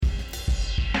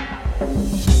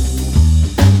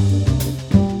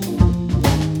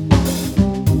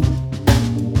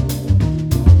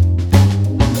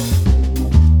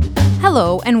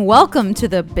Hello and welcome to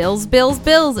the Bills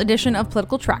edition of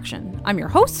Political Traction. I'm your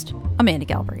host, Amanda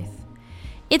Galbraith.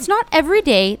 It's not every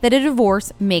day that a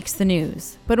divorce makes the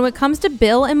news, but when it comes to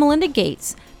Bill and Melinda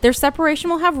Gates, their separation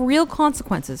will have real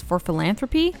consequences for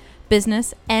philanthropy,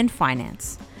 business, and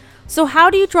finance. So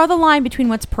how do you draw the line between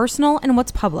what's personal and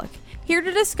what's public? Here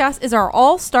to discuss is our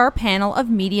all-star panel of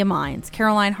media minds.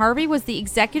 Caroline Harvey was the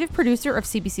executive producer of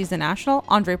CBC's The National,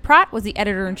 Andre Pratt was the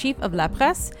editor-in-chief of La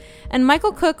Presse, and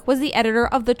Michael Cook was the editor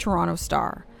of the Toronto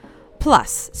Star.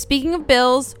 Plus, speaking of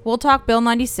bills, we'll talk Bill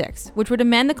 96, which would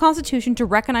amend the Constitution to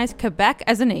recognize Quebec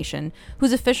as a nation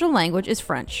whose official language is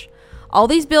French. All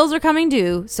these bills are coming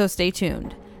due, so stay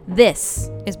tuned. This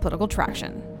is Political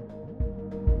Traction.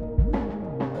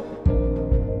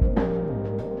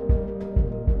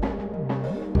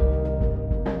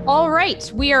 All right,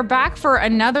 we are back for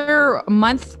another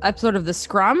month episode of The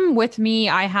Scrum. With me,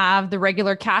 I have the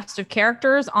regular cast of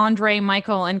characters, Andre,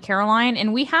 Michael, and Caroline.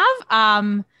 And we have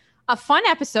a fun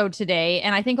episode today.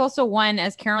 And I think also one,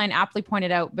 as Caroline aptly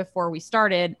pointed out before we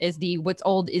started, is the What's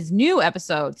Old is New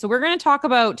episode. So we're going to talk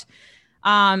about,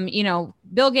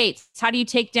 Bill Gates. How do you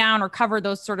take down or cover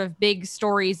those sort of big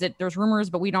stories that there's rumors,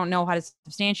 but we don't know how to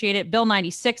substantiate it? Bill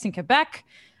 96 in Quebec.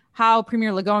 How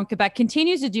Premier Legault in Quebec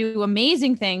continues to do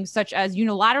amazing things, such as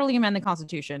unilaterally amend the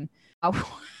Constitution,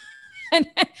 and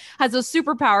has those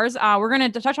superpowers. We're going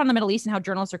to touch on the Middle East and how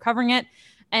journalists are covering it.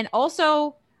 And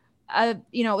also, a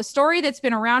story that's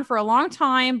been around for a long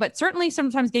time, but certainly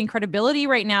sometimes getting credibility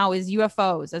right now is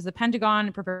UFOs. As the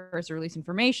Pentagon prepares to release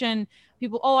information,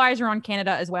 all eyes are on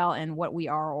Canada as well and what we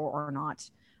are or are not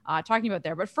talking about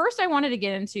there. But first, I wanted to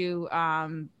get into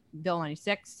Bill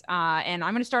 96. And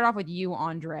I'm going to start off with you,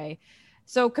 Andre.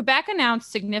 So Quebec announced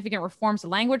significant reforms to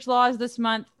language laws this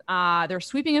month. There are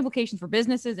sweeping implications for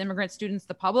businesses, immigrants, students,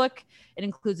 the public. It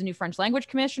includes a new French language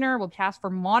commissioner, will be tasked for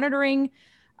monitoring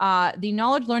the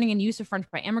knowledge, learning, and use of French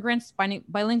by immigrants.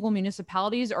 Bilingual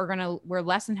municipalities are going to, where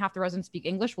less than half the residents speak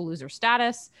English, will lose their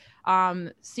status.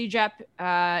 CEGEP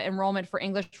enrollment for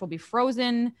English will be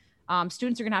frozen.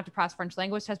 Students are going to have to pass French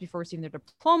language tests before receiving their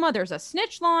diploma. There's a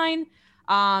snitch line.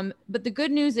 But the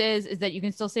good news is that you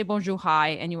can still say bonjour, hi,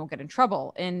 and you won't get in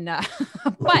trouble.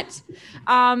 But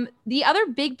the other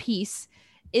big piece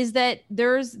is that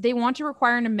they want to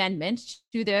require an amendment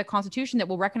to the Constitution that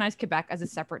will recognize Quebec as a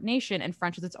separate nation and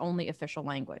French as its only official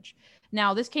language.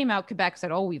 Now, this came out, Quebec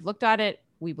said, we've looked at it.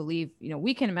 We believe,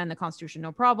 we can amend the Constitution,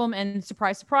 no problem. And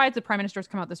surprise, surprise, the Prime Minister's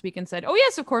come out this week and said,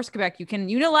 yes, of course, Quebec, you can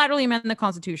unilaterally amend the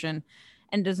Constitution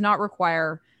and does not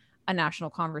require a national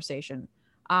conversation.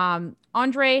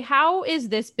 Andre, how is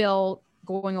this bill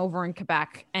going over in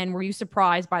Quebec? And were you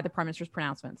surprised by the Prime Minister's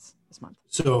pronouncements this month?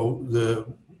 So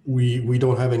we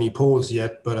don't have any polls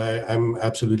yet, but I'm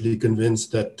absolutely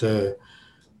convinced that,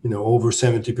 over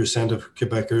 70% of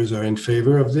Quebecers are in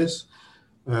favor of this.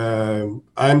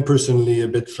 I'm personally a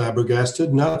bit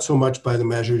flabbergasted, not so much by the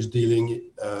measures dealing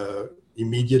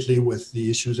immediately with the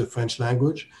issues of French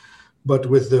language, but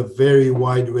with the very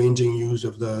wide-ranging use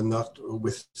of the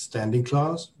notwithstanding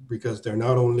clause, because they're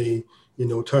not only,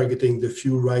 targeting the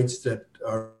few rights that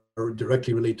are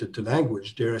directly related to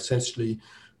language, they're essentially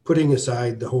putting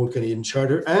aside the whole Canadian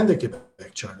Charter and the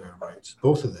Quebec Charter of Rights,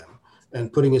 both of them,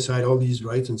 and putting aside all these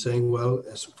rights and saying, well,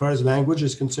 as far as language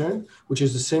is concerned, which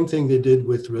is the same thing they did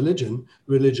with religion,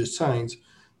 religious signs,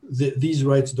 these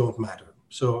rights don't matter.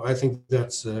 So I think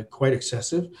that's quite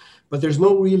excessive, but there's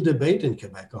no real debate in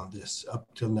Quebec on this up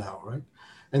till now, right?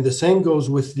 And the same goes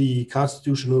with the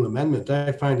constitutional amendment.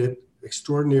 I find it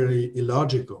extraordinarily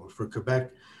illogical for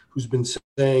Quebec, who's been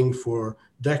saying for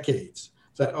decades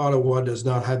that Ottawa does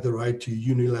not have the right to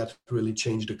unilaterally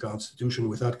change the Constitution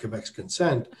without Quebec's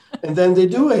consent, and then they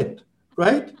do it,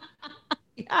 right?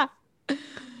 Yeah.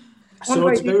 So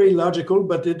it's very logical,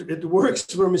 but it works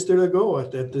for Mr.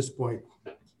 Legault at this point.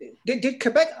 Did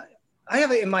Quebec, I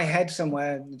have it in my head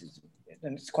somewhere, and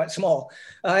it's quite small.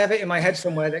 I have it in my head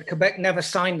somewhere that Quebec never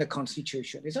signed the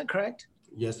Constitution. Is that correct?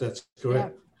 Yes, that's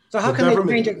correct. Yeah. So how can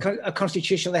they change a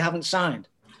Constitution they haven't signed?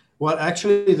 Well,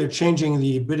 actually, they're changing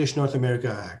the British North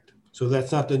America Act. So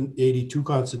that's not the 82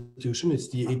 Constitution, it's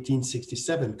the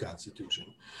 1867 Constitution.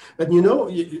 But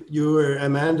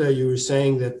Amanda, you were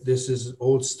saying that this is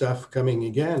old stuff coming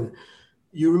again.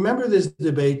 You remember this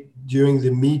debate during the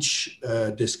Meach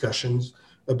discussions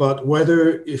about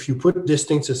whether, if you put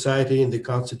distinct society in the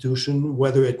Constitution,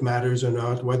 whether it matters or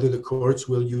not, whether the courts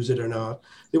will use it or not.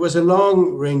 There was a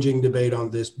long-ranging debate on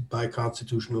this by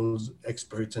constitutional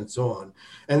experts and so on.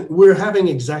 And we're having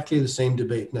exactly the same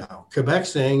debate now. Quebec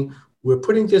saying, we're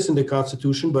putting this in the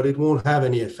Constitution, but it won't have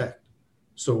any effect.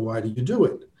 So why do you do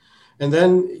it? And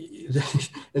then,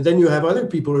 and then you have other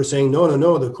people who are saying, no, no,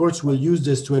 no, the courts will use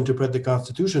this to interpret the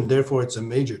Constitution, therefore it's a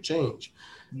major change.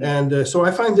 And so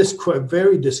I find this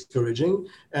very discouraging.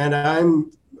 And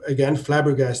I'm, again,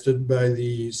 flabbergasted by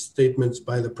the statements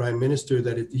by the Prime Minister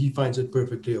that he finds it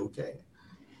perfectly okay.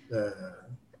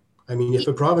 I mean, if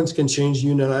a province can change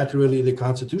unilaterally the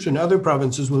Constitution, other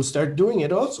provinces will start doing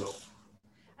it also.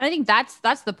 I think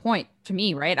that's the point to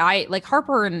me, right? I like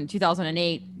Harper in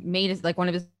 2008 made it like one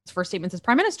of his first statements as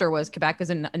prime minister was Quebec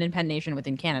is an independent nation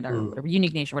within Canada, or whatever,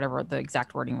 unique nation, whatever the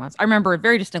exact wording was. I remember it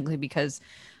very distinctly because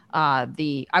I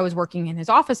was working in his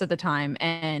office at the time,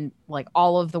 and like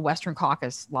all of the Western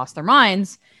Caucus lost their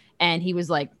minds, and he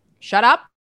was like, "Shut up,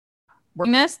 we're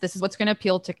doing this. This is what's going to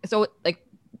appeal to." So like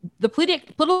the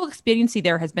political expediency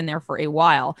there has been there for a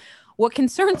while. What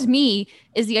concerns me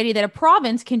is the idea that a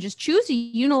province can just choose to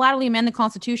unilaterally amend the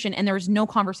Constitution and there is no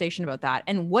conversation about that.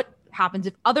 And what happens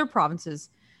if other provinces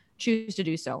choose to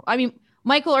do so? I mean,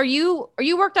 Michael, are you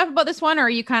worked up about this one, or are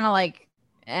you kind of like,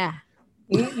 eh?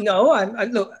 No, I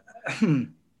look.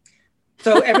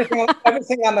 So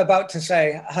everything I'm about to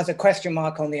say has a question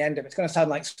mark on the end of it. It's going to sound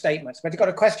like statements, but it's got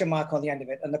a question mark on the end of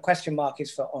it, and the question mark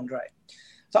is for Andre.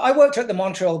 So I worked at the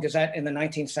Montreal Gazette in the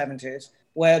 1970s,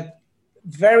 where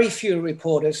very few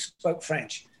reporters spoke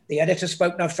French. The editor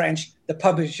spoke no French. The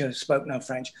publisher spoke no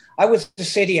French. I was the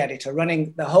city editor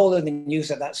running the whole of the news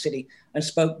of that city and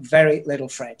spoke very little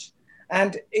French.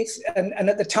 And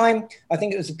at the time, I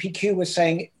think it was the PQ was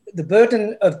saying the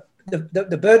burden of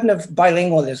the burden of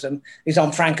bilingualism is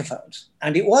on francophones.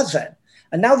 And it was then.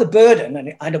 And now the burden,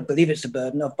 and I don't believe it's the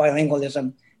burden of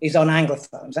bilingualism, is on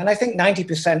anglophones. And I think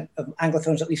 90% of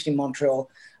anglophones, at least in Montreal,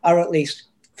 are at least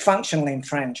functionally in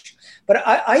French. But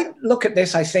I look at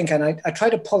this, I think, and I try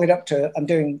to pull it up to, I'm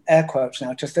doing air quotes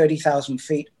now, to 30,000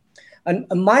 feet. And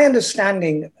my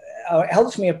understanding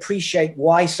helps me appreciate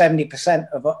why 70%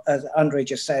 of, as Andre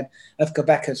just said, of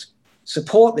Quebecers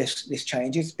support this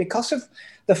change. It's because of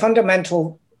the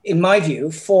fundamental, in my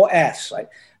view, 4 Fs. Right?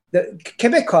 The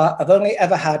Quebecois have only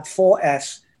ever had 4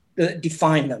 Fs that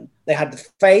define them. They had the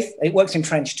faith, it works in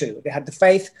French too. They had the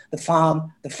faith, the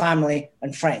farm, the family,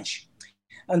 and French.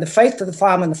 And the faith of the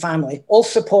farm and the family all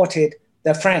supported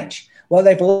their French. Well,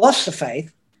 they've lost the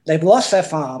faith, they've lost their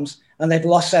farms, and they've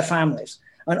lost their families.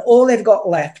 And all they've got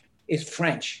left is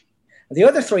French. The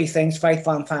other 3 things, faith,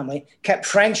 farm, family, kept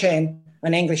French in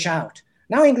and English out.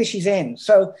 Now English is in.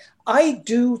 So I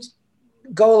do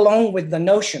go along with the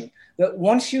notion that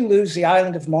once you lose the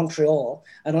island of Montreal,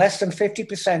 and less than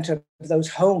 50% of those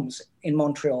homes in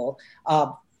Montreal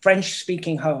are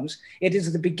French-speaking homes, it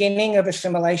is the beginning of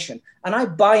assimilation. And I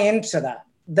buy into that.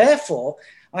 Therefore,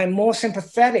 I'm more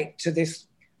sympathetic to this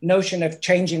notion of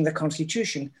changing the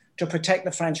Constitution to protect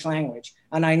the French language.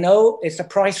 And I know it's a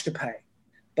price to pay,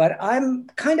 but I'm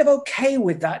kind of okay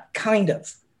with that, kind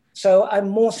of. So I'm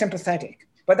more sympathetic.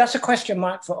 But that's a question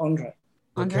mark for Andre.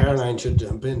 Caroline should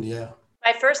jump in, yeah.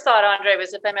 My first thought, Andre,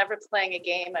 was if I'm ever playing a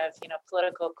game of,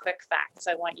 political quick facts,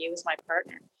 I want you as my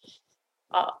partner.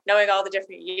 Knowing all the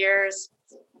different years,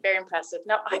 very impressive.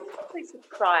 No, I'm really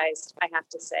surprised, I have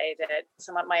to say, that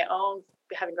some of my own,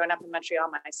 having grown up in Montreal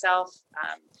myself,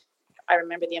 I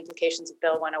remember the implications of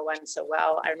Bill 101 so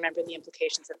well. I remember the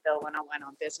implications of Bill 101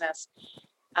 on business.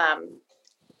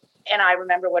 And I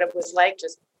remember what it was like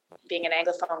just being an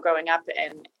Anglophone growing up.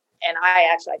 And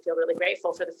I feel really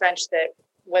grateful for the French that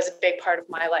was a big part of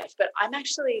my life. But I'm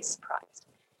actually surprised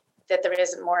that there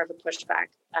isn't more of a pushback.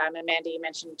 Amanda, you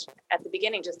mentioned at the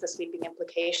beginning just the sweeping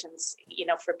implications,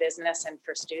 for business and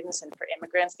for students and for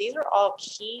immigrants. These are all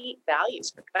key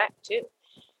values for Quebec too.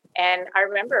 And I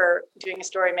remember doing a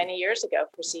story many years ago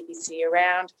for CBC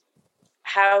around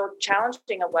how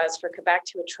challenging it was for Quebec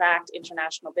to attract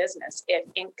international business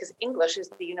because English is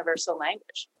the universal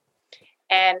language.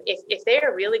 And if they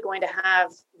are really going to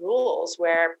have rules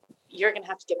where you're going to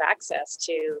have to give access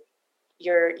to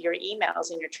your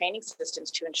emails and your training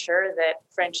systems to ensure that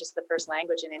French is the first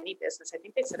language in any business, I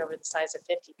think they said over the size of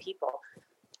 50 people.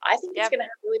 I think it's going to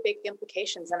have really big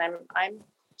implications, and I'm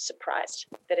surprised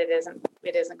that it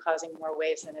isn't causing more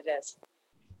waves than it is.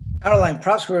 Caroline,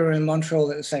 perhaps we were in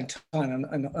Montreal at the same time,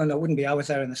 and I wouldn't be. I was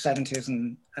there in the 70s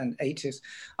and 80s.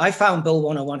 I found Bill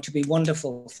 101 to be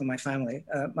wonderful for my family.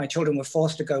 My children were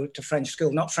forced to go to French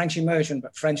school, not French immersion,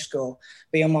 but French school,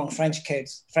 be among French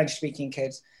kids, French-speaking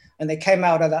kids. And they came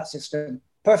out of that system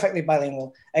perfectly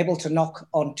bilingual, able to knock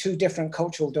on 2 different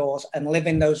cultural doors and live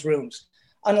in those rooms.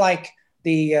 Unlike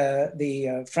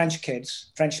the French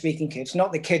kids, French-speaking kids,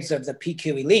 not the kids of the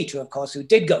PQ elite, who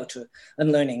did go to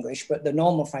and learn English, but the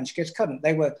normal French kids couldn't.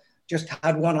 They were just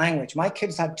had one language. My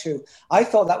kids had two. I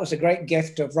thought that was a great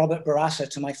gift of Robert Bourassa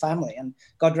to my family, and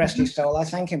God rest his soul, I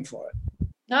thank him for it.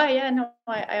 Oh yeah, no,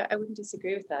 I wouldn't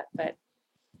disagree with that. But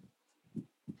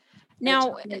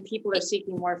now people are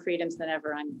seeking more freedoms than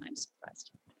ever. I'm surprised.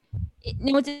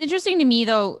 Now, what's interesting to me,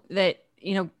 though, that,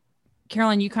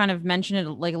 Caroline, you kind of mentioned it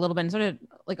like a little bit, and sort of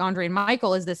like Andre and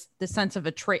Michael, is this sense of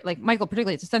a trade, like Michael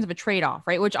particularly, it's a sense of a trade-off,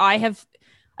 right? Which I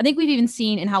think we've even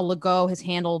seen in how Legault has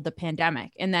handled the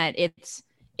pandemic, in that it's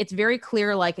very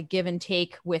clear, like a give and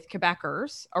take with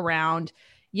Quebecers around,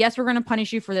 yes, we're going to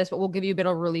punish you for this, but we'll give you a bit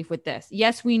of relief with this.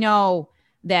 Yes, we know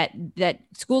that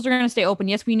schools are going to stay open.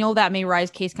 Yes, we know that may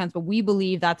rise case counts, but we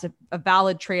believe that's a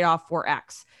valid trade-off for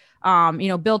X.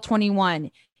 Bill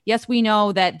 21. Yes, we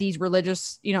know that these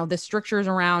religious, the strictures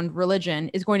around religion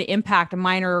is going to impact a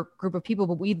minor group of people,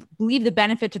 but we believe the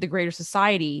benefit to the greater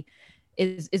society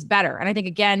is better. And I think,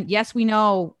 again, yes, we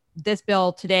know this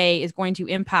bill today is going to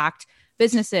impact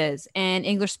businesses and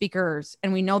English speakers,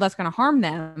 and we know that's going to harm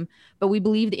them, but we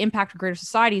believe the impact of greater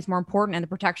society is more important and the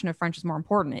protection of French is more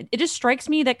important. It just strikes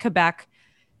me that Quebec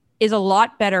is a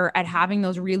lot better at having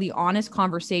those really honest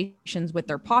conversations with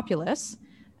their populace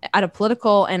at a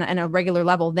political and a regular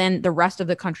level than the rest of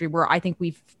the country, where I think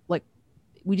we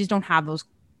just don't have those.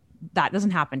 That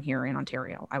doesn't happen here in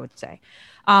Ontario, I would say.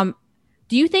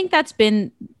 Do you think that's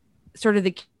been sort of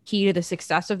the key to the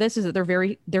success of this, is that they're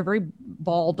very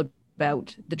bald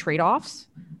about the trade-offs?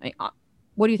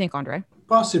 What do you think, Andre?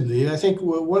 Possibly. I think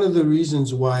one of the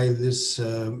reasons why these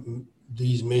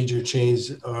major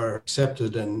chains are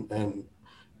accepted and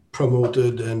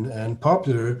promoted and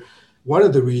popular, one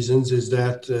of the reasons is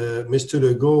that Mr.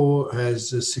 Legault has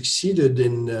succeeded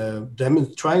in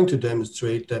trying to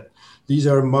demonstrate that these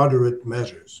are moderate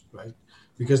measures, right?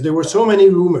 Because there were so many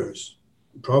rumors,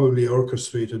 probably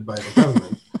orchestrated by the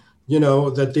government,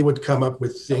 that they would come up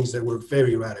with things that were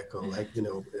very radical, like,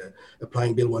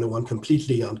 applying Bill 101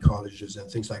 completely on colleges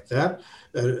and things like that.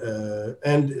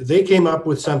 And they came up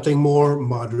with something more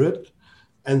moderate.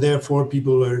 And therefore,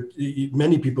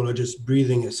 many people are just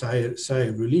breathing a sigh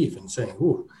of relief and saying,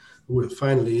 "Oh, well,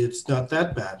 finally, it's not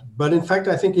that bad." But in fact,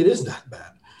 I think it is that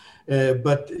bad.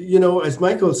 But as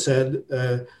Michael said,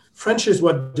 French is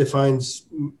what defines,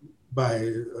 by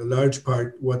a large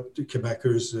part, what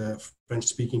Quebecers,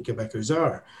 French-speaking Quebecers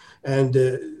are. And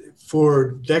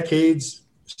for decades,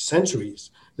 centuries,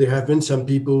 there have been some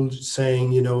people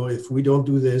saying, if we don't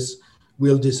do this,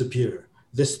 we'll disappear.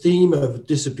 This theme of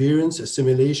disappearance,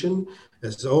 assimilation,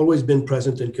 has always been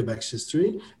present in Quebec's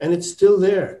history, and it's still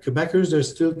there. Quebecers are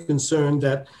still concerned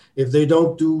that if they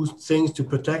don't do things to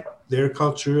protect their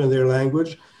culture and their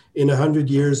language, in 100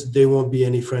 years, there won't be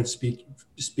any French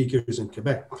speakers in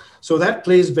Quebec. So that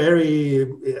plays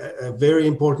a very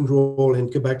important role in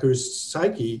Quebecers'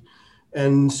 psyche.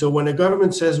 And so when a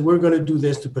government says, we're going to do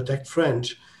this to protect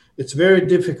French, it's very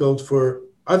difficult for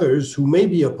others who may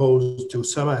be opposed to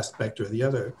some aspect or the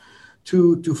other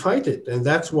to fight it. And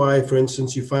that's why, for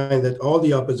instance, you find that all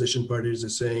the opposition parties are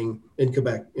saying in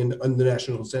Quebec, in the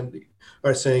National Assembly,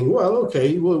 are saying, well,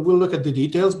 okay, we'll look at the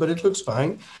details, but it looks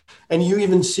fine. And you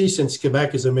even see, since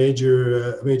Quebec is a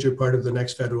major part of the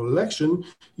next federal election,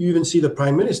 you even see the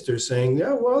Prime Minister saying,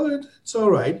 yeah, well, it's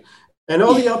all right. And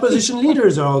all the opposition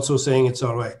leaders are also saying it's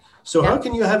all right. So how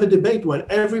can you have a debate when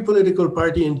every political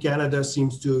party in Canada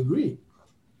seems to agree?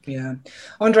 Yeah.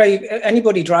 Andre,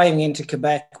 anybody driving into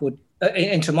Quebec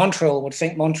into Montreal would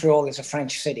think Montreal is a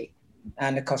French city.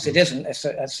 And of course it isn't.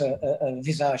 It's a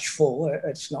visage faux.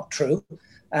 It's not true.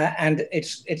 And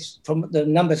it's from the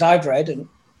numbers I've read, and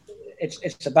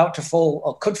it's about to fall,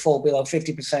 or could fall, below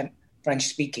 50% French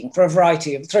speaking for a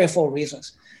variety of 3 or 4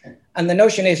 reasons. And the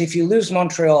notion is, if you lose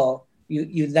Montreal,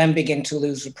 you then begin to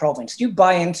lose the province. Do you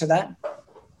buy into that?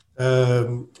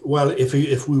 Well,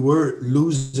 if we were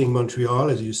losing Montreal,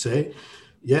 as you say,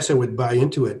 yes, I would buy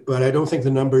into it. But I don't think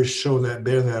the numbers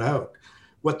bear that out.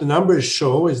 What the numbers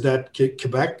show is that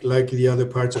Quebec, like the other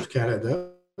parts of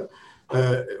Canada,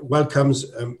 welcomes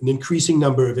an increasing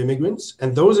number of immigrants.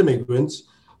 And those immigrants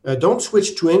don't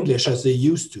switch to English as they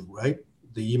used to, right?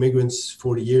 The immigrants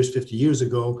 40 years, 50 years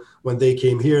ago, when they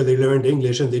came here, they learned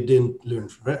English and they didn't learn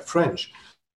French.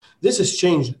 This has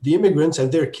changed. The immigrants,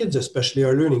 and their kids especially,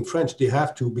 are learning French. They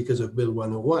have to because of Bill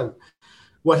 101.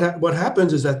 What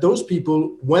happens is that those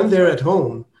people, when they're at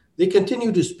home, they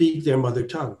continue to speak their mother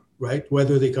tongue, right?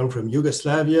 Whether they come from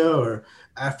Yugoslavia or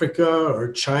Africa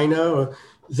or China,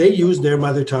 they use their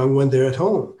mother tongue when they're at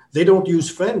home. They don't use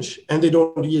French, and they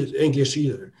don't use English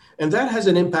either. And that has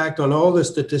an impact on all the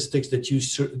statistics that you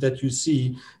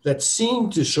see that seem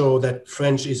to show that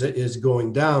French is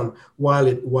going down while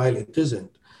it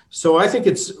isn't. So I think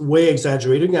it's way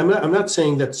exaggerating. I'm not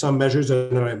saying that some measures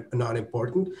are not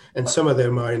important and some of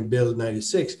them are in Bill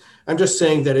 96. I'm just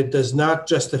saying that it does not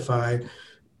justify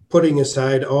putting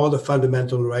aside all the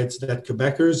fundamental rights that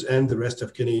Quebecers and the rest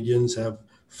of Canadians have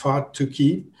fought to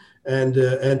keep and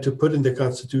to put in the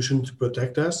Constitution to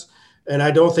protect us. And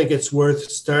I don't think it's worth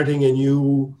starting a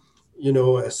new,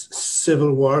 a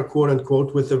civil war, quote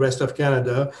unquote, with the rest of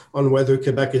Canada on whether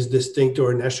Quebec is distinct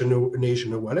or a nation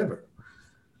or whatever.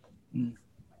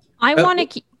 I want to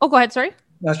keep. Oh, go ahead. Sorry.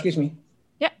 No, excuse me.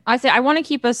 Yeah, I say I want to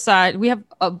keep us. We have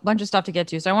a bunch of stuff to get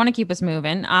to, so I want to keep us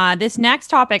moving. This next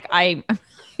topic, I'm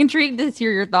intrigued to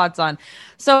hear your thoughts on.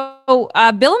 So, Bill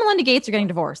and Melinda Gates are getting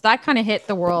divorced. That kind of hit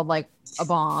the world like a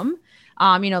bomb.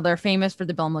 They're famous for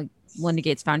the Bill and Melinda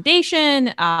Gates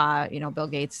Foundation. Bill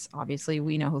Gates, obviously,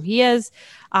 we know who he is.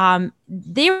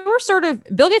 They were sort of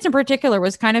Bill Gates in particular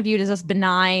was kind of viewed as this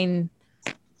benign,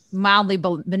 mildly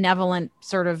benevolent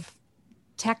sort of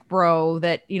tech bro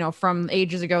that, from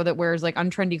ages ago that wears like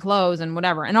untrendy clothes and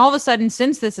whatever. And all of a sudden,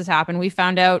 since this has happened, we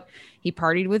found out he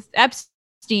partied with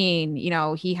Epstein.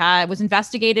 He was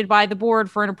investigated by the board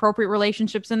for inappropriate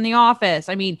relationships in the office.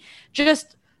 I mean,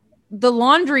 just the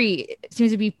laundry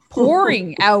seems to be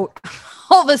pouring out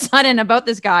all of a sudden about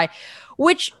this guy,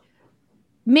 which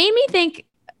made me think,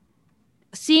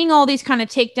 seeing all these kind of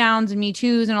takedowns and Me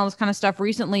Too's and all this kind of stuff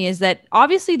recently, is that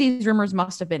obviously these rumors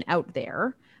must have been out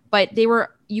there, but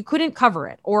you couldn't cover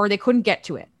it or they couldn't get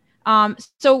to it.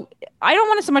 So I don't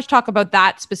want to so much talk about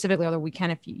that specifically, although we can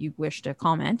if you wish to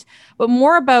comment, but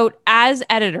more about, as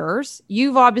editors,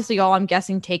 you've obviously all, I'm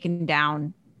guessing, taken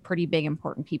down pretty big,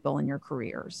 important people in your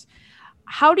careers.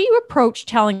 How do you approach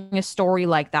telling a story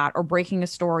like that or breaking a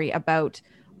story about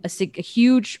a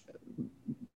huge,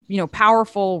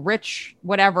 powerful, rich,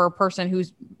 whatever person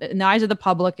who's in the eyes of the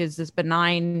public is this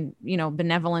benign,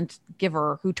 benevolent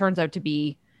giver who turns out to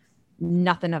be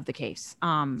nothing of the case?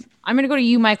 I'm going to go to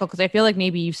you, Michael, because I feel like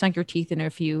maybe you've sunk your teeth into a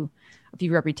few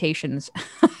reputations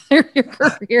through your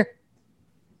career.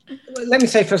 Let me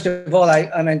say, first of all,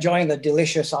 I'm enjoying the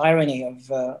delicious irony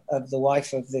of the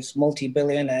wife of this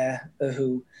multi-billionaire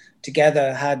who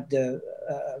together had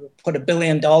put $1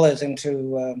 billion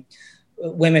into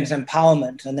women's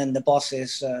empowerment, and then the boss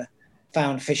is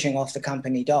found fishing off the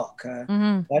company dock.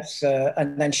 That's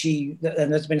and then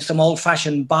there's been some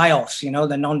old-fashioned buy-offs, the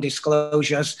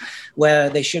non-disclosures, where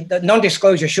the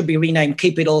non-disclosure should be renamed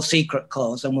 "Keep It All Secret"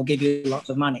 clause, and we'll give you lots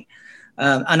of money.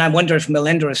 And I wonder if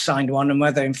Melinda has signed one, and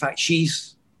whether, in fact,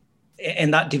 she's in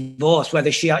that divorce,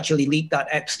 whether she actually leaked that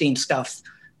Epstein stuff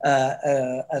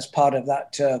as part of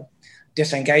that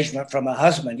disengagement from her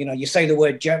husband. You say the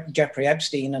word Jeffrey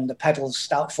Epstein and the petals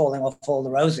start falling off all the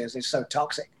roses. It's so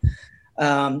toxic.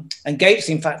 And Gates,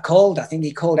 in fact, called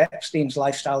Epstein's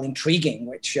lifestyle intriguing,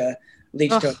 which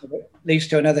leads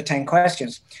to another 10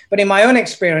 questions. But in my own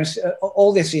experience,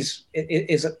 all this is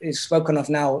spoken of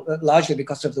now largely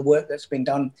because of the work that's been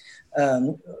done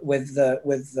with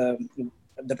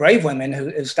the brave women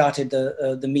who started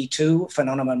the Me Too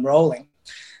phenomenon rolling.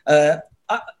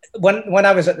 When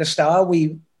I was at the Star,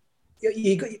 when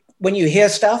you hear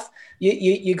stuff,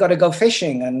 you got to go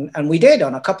fishing, and we did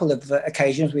on a couple of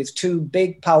occasions with two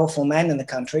big, powerful men in the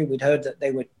country. We'd heard that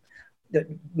they were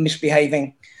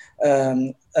misbehaving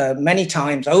many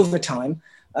times over time,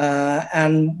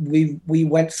 and we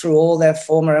went through all their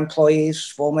former employees,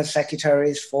 former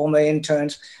secretaries, former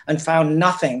interns, and found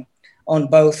nothing on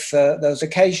both those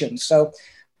occasions. So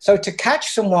to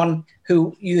catch someone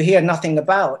who you hear nothing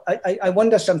about, I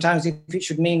wonder sometimes if it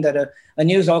should mean that a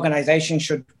news organization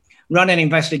should run an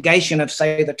investigation of,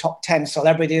 say, the top 10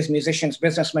 celebrities, musicians,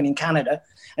 businessmen in Canada,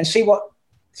 and see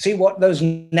what those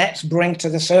nets bring to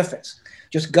the surface.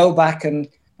 Just go back and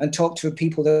talk to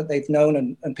people that they've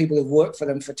known and people who've worked for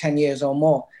them for 10 years or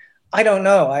more. I don't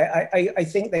know. I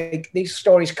think these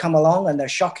stories come along and they're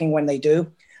shocking when they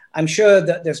do. I'm sure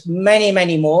that there's many,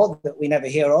 many more that we never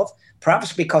hear of,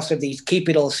 perhaps because of these keep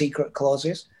it all secret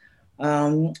clauses.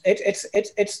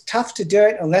 It's tough to do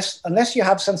it unless you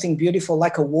have something beautiful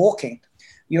like a walk-in.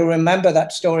 You'll remember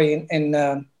that story in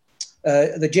the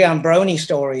Giambroni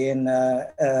story in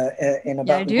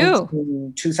about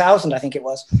 2000, I think it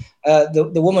was.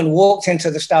 The woman walked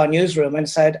into the Star newsroom and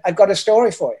said, "I've got a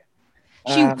story for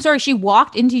you." She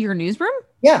walked into your newsroom?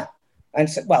 Yeah. And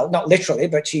said, well, not literally,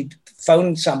 but she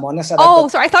phoned someone and said,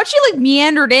 sorry. I thought she like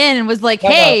meandered in and was like,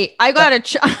 "Hey, I got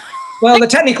a..." Well, the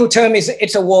technical term is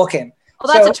it's a walk-in.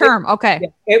 Oh, that's a term. Okay.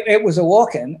 It was a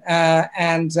walk-in.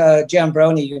 And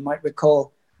Giambroni, you might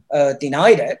recall,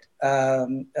 denied it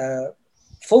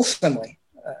fulsomely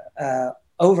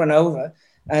over and over.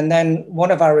 And then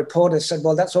one of our reporters said,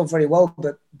 "Well, that's all very well,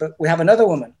 but we have another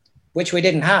woman which we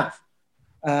didn't have.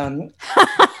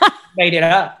 Made it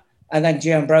up. And then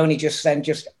Giambrone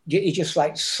just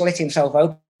like slit himself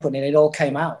open and it all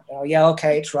came out. Oh, yeah,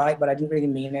 okay, it's right, but I didn't really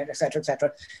mean it, etc.,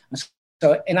 etc.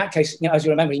 So in that case, as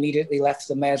you remember, he immediately left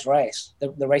the mayor's race,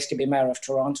 the race to be mayor of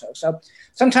Toronto. So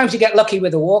sometimes you get lucky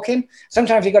with the walk-in,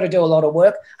 sometimes you got to do a lot of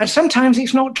work, and sometimes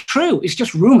it's not true. It's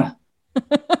just rumor.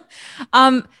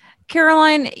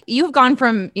 Caroline, you've gone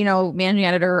from, managing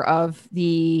editor of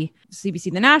the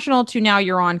CBC The National to now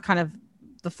you're on kind of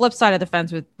the flip side of the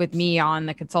fence with me on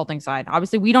the consulting side.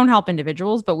 Obviously, we don't help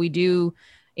individuals, but we do,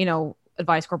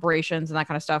 advise corporations and that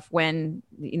kind of stuff when,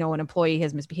 an employee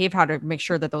has misbehaved, how to make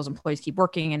sure that those employees keep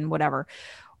working and whatever.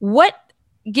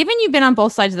 Given you've been on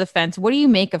both sides of the fence, what do you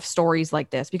make of stories like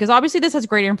this? Because obviously this has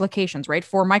greater implications, right?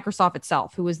 For Microsoft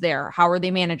itself, who was there, how are they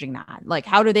managing that? Like,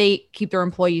 how do they keep their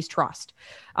employees' trust?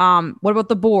 What about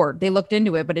the board? They looked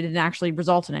into it, but it didn't actually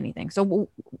result in anything. So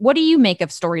what do you make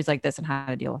of stories like this and how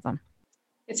to deal with them?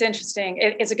 It's interesting.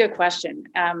 It's a good question.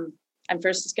 I'm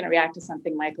first just going to react to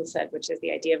something Michael said, which is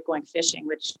the idea of going fishing,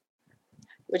 which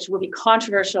will be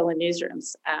controversial in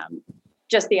newsrooms.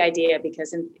 Just the idea,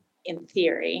 because in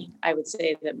theory, I would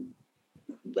say that,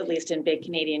 at least in big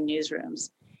Canadian newsrooms,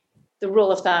 the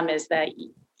rule of thumb is that,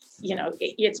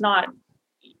 it's not,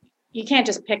 you can't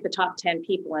just pick the top 10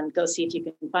 people and go see if you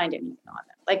can find anything on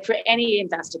them. Like for any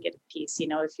investigative piece,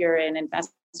 if you're an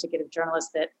investigative journalist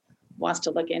that wants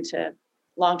to look into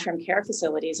long-term care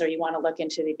facilities, or you want to look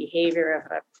into the behavior of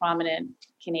a prominent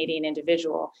Canadian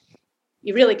individual,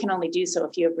 you really can only do so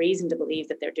if you have reason to believe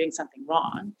that they're doing something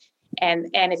wrong. And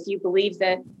if you believe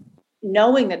that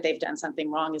knowing that they've done something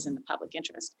wrong is in the public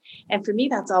interest. And for me,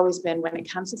 that's always been, when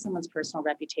it comes to someone's personal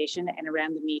reputation and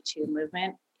around the Me Too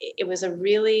movement, it was a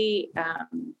really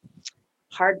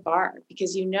hard bar,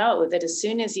 because that as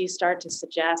soon as you start to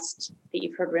suggest that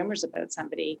you've heard rumors about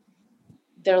somebody,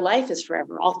 their life is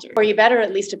forever altered. Or you better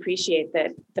at least appreciate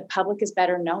that the public is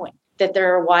better knowing that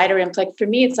there are wider impact. For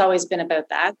me, it's always been about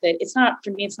that it's not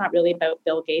really about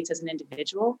Bill Gates as an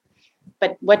individual,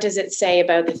 but what does it say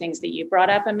about the things that you brought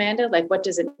up, Amanda? Like, what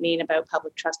does it mean about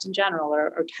public trust in general?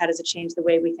 Or how does it change the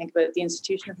way we think about the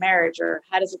institution of marriage? Or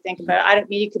how does it think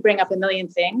about, you could bring up a million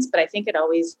things, but I think it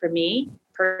always, for me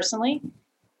personally,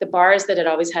 the bar is that it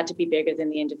always had to be bigger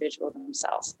than the individual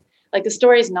themselves. Like, the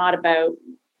story is not about,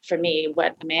 for me,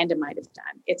 what Amanda might have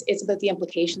done. It's about the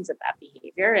implications of that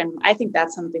behavior. And I think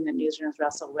that's something that newsrooms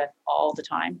wrestle with all the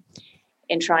time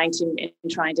in trying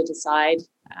to decide,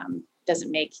 does it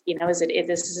make,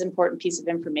 this is an important piece of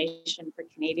information for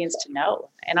Canadians to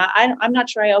know. And I'm not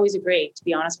sure I always agree, to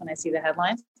be honest, when I see the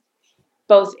headlines,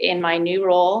 both in my new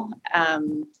role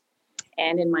and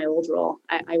in my old role.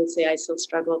 I would say I still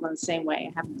struggle in the same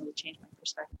way. I haven't really changed my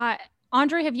perspective.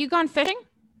 Andre, have you gone fishing?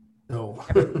 No,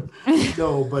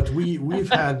 no, but we've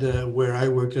had, where I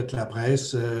worked at La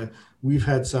Presse, we've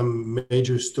had some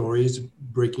major stories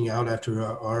breaking out after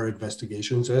our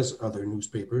investigations, as other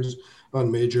newspapers, on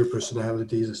major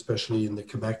personalities, especially in the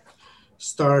Quebec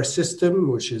star system,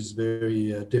 which is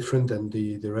very different than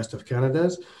the rest of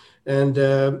Canada's. And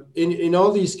in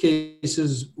all these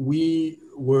cases, we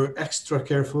were extra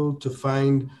careful to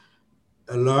find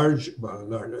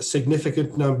a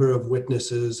significant number of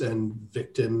witnesses and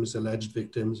victims, alleged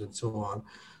victims, and so on,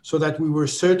 so that we were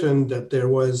certain that there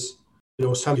was,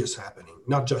 something happening,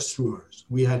 not just rumors.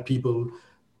 We had people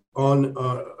on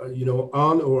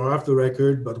or off the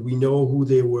record, but we know who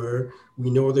they were. We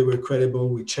know they were credible.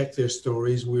 We checked their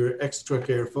stories. We were extra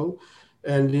careful.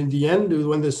 And in the end,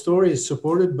 when the story is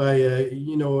supported by,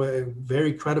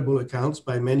 very credible accounts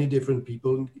by many different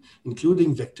people,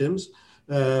 including victims,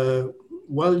 you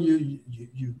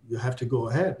have to go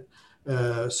ahead.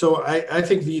 So I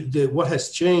think what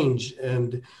has changed,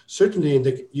 and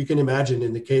certainly you can imagine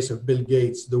in the case of Bill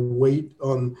Gates, the weight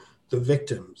on the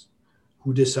victims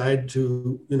who decide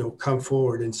to, come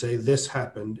forward and say this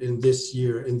happened in this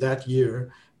year, in that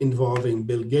year, involving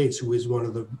Bill Gates, who is one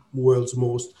of the world's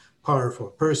most powerful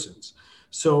persons.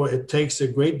 So it takes a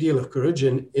great deal of courage.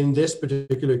 And in this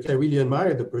particular case, I really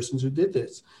admire the persons who did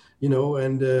this.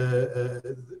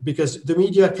 Because the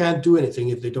media can't do anything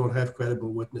if they don't have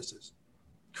credible witnesses,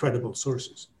 credible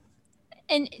sources.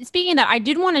 And speaking of that, I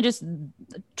did want to just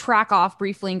track off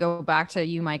briefly and go back to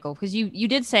you, Michael, because you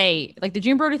did say, like, the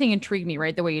Giambrone thing intrigued me,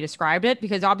 right? The way you described it,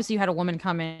 because obviously you had a woman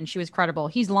come in, she was credible.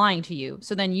 He's lying to you.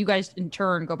 So then you guys in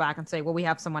turn go back and say, well, we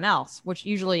have someone else, which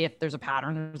usually if there's a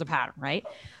pattern, right?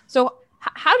 So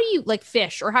how do you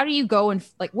fish, or how do you go and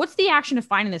what's the action of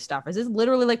finding this stuff? Is this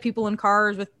literally like people in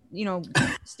cars with,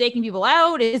 staking people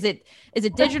out? Is it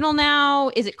digital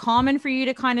now? Is it common for you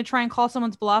to kind of try and call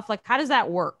someone's bluff? Like, how does that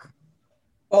work?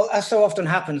 Well, as so often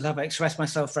happens, I've expressed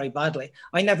myself very badly.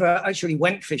 I never actually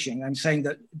went fishing. I'm saying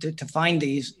that to find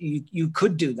these, you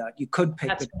could do that. You could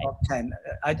pick the top 10.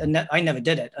 I never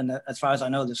did it. And as far as I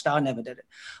know, the Star never did it.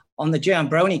 On the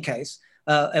Giambroni case,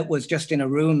 it was just in a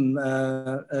room.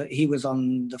 He was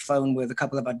on the phone with a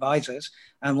couple of advisors.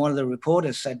 And one of the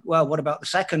reporters said, well, what about the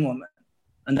second woman?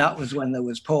 And that was when there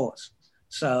was pause.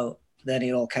 So then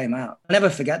it all came out. I'll never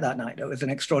forget that night. It was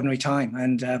an extraordinary time.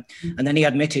 And then he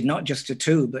admitted not just to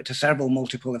 2, but to several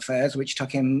multiple affairs, which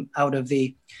took him out of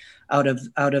the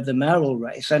mayoral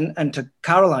race. And to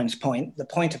Caroline's point, the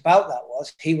point about that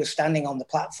was he was standing on the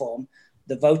platform,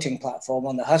 the voting platform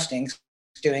on the hustings,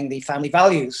 doing the family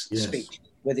values speech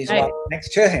with his wife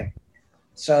next to him.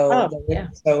 So,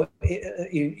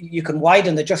 you can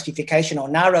widen the justification or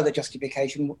narrow the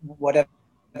justification, whatever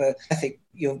ethic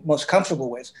you're most comfortable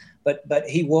with, but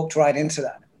he walked right into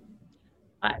that.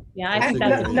 I think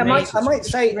that's I might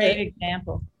say a great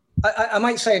example. I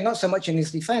might say not so much in his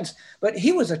defense, but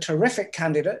he was a terrific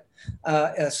candidate,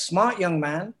 a smart young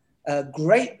man, a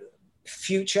great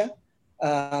future,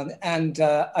 and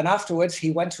afterwards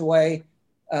he went away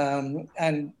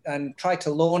and tried to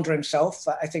launder himself,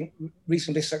 I think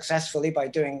reasonably successfully by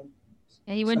doing.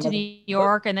 Yeah, he went to New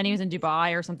York and then he was in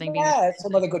Dubai or something. Yeah,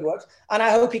 some other good work. And I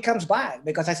hope he comes back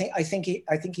because I think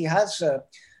he has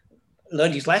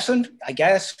learned his lesson, I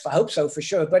guess. I hope so for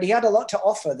sure. But he had a lot to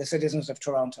offer the citizens of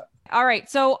Toronto. All right.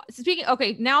 So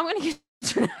now I'm going to get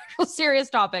to an actual serious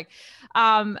topic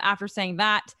after saying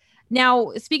that.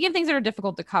 Now, speaking of things that are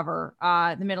difficult to cover,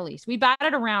 the Middle East, we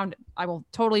batted around. I will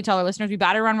totally tell our listeners, we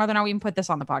batted around whether or not we even put this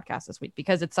on the podcast this week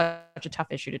because it's such a tough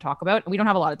issue to talk about. And we don't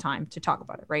have a lot of time to talk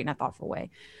about it, right, in a thoughtful way.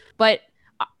 But,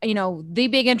 the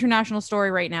big international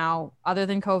story right now, other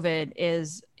than COVID,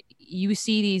 is you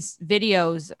see these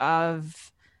videos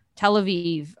of Tel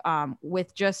Aviv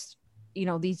with just,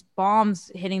 these bombs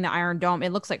hitting the Iron Dome.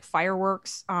 It looks like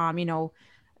fireworks,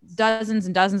 dozens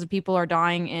and dozens of people are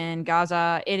dying in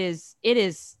Gaza. It is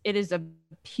a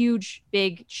huge,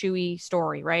 big, chewy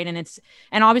story, right?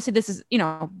 And obviously this is,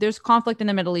 there's conflict in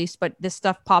the Middle East, but this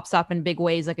stuff pops up in big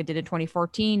ways like it did in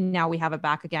 2014. Now we have it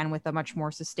back again with a much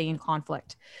more sustained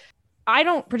conflict. I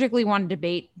don't particularly want to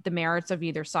debate the merits of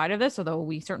either side of this, although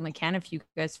we certainly can if you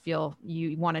guys feel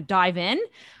you want to dive in,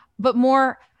 but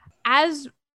more as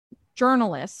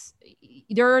journalists,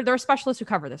 there are specialists who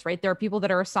cover this, right? There are people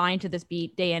that are assigned to this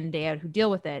beat day in and day out who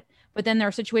deal with it. But then there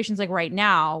are situations like right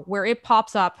now where it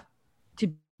pops up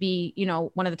to be,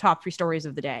 one of the top 3 stories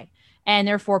of the day. And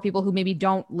therefore people who maybe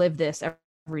don't live this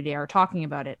every day are talking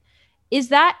about it. Is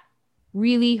that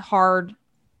really hard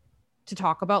to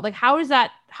talk about? Like, how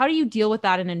do you deal with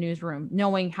that in a newsroom,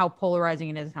 knowing how polarizing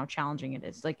it is and how challenging it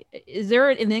is? Like, is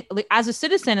there, as a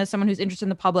citizen, as someone who's interested in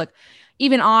the public,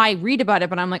 even I read about it,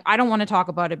 but I'm like, I don't want to talk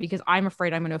about it because I'm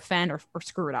afraid I'm going to offend or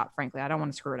screw it up. Frankly, I don't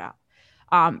want to screw it up.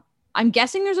 I'm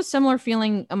guessing there's a similar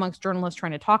feeling amongst journalists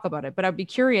trying to talk about it, but I'd be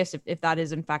curious if that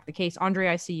is in fact the case. Andre,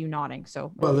 I see you nodding.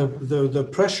 So, well, the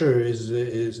pressure is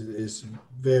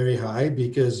very high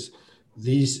because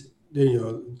these,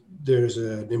 there's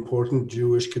an important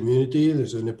Jewish community.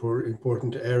 There's an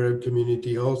important Arab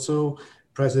community also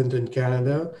present in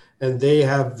Canada, and they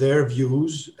have their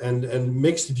views and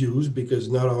mixed views because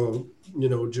not all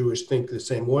Jewish think the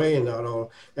same way, and not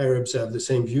all Arabs have the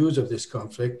same views of this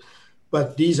conflict.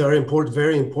 But these are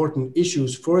very important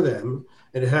issues for them,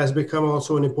 and it has become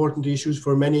also an important issue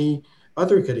for many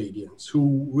other Canadians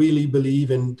who really believe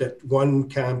in that one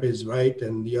camp is right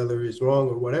and the other is wrong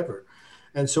or whatever.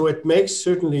 And so it makes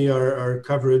certainly our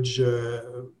coverage,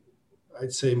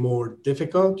 I'd say, more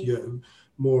difficult,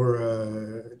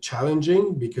 more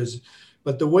challenging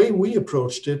but the way we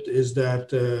approached it is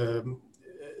that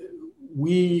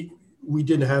we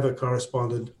didn't have a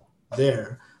correspondent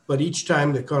there, but each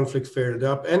time the conflict flared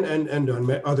up and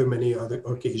on many other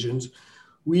occasions,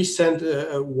 we sent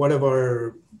one of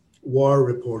our war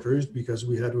reporters, because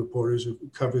we had reporters who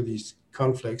cover these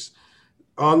conflicts,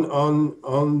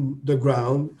 on the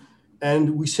ground,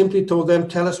 and we simply told them,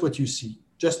 tell us what you see.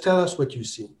 Just tell us what you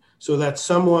see, so that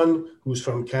someone who's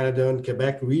from Canada and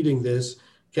Quebec reading this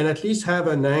can at least have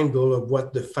an angle of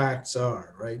what the facts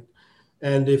are, right?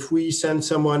 And if we send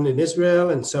someone in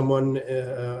Israel and someone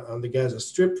on the Gaza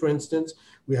Strip, for instance,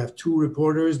 we have 2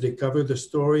 reporters, they cover the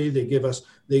story,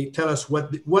 they tell us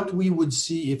what we would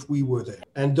see if we were there.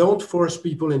 And don't force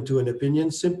people into an opinion,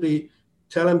 simply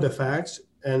tell them the facts,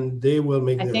 and they will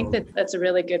make their own. I think that's a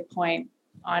really good point,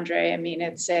 Andre. I mean,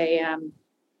 it's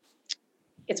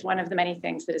one of the many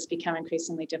things that has become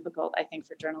increasingly difficult, I think,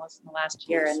 for journalists in the last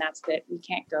year, and that's that we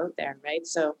can't go there, right?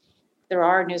 So there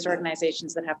are news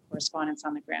organizations that have correspondents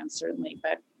on the ground, certainly,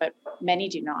 but many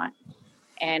do not.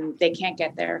 and they can't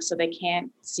get there. So they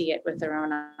can't see it with their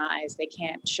own eyes. They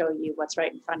can't show you what's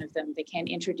right in front of them. They can't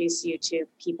introduce you to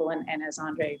people. And as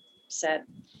Andre said,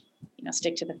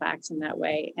 stick to the facts in that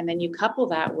way. And then you couple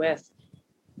that with,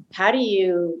 how do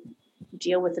you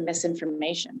deal with the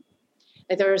misinformation?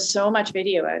 Like, there is so much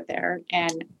video out there,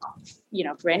 and,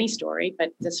 for any story,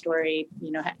 but this story,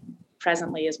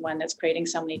 presently is one that's creating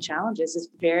so many challenges. It's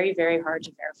very, very hard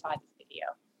to verify the video.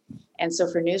 And so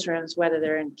for newsrooms, whether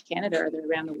they're in Canada or they're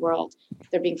around the world,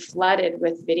 they're being flooded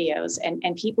with videos,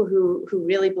 and people who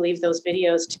really believe those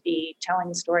videos to be telling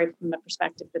the story from a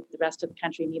perspective that the rest of the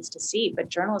country needs to see. But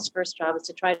journalists' first job is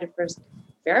to try to first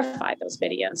verify those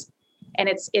videos. And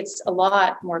it's a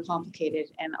lot more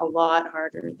complicated and a lot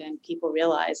harder than people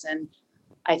realize. And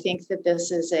I think that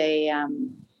this is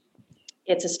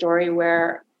it's a story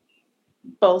where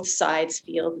both sides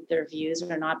feel that their views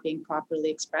are not being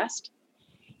properly expressed.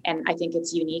 And I think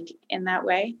it's unique in that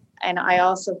way. And I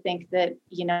also think that,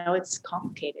 it's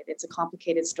complicated. It's a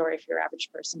complicated story for your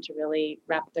average person to really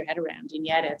wrap their head around. And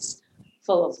yet it's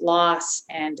full of loss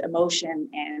and emotion.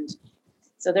 And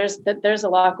so there's a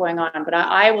lot going on. But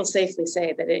I will safely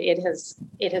say that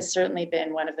it has certainly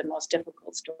been one of the most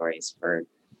difficult stories for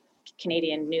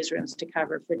Canadian newsrooms to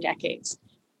cover for decades.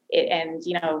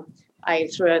 I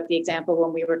threw out the example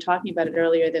when we were talking about it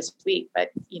earlier this week, but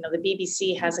the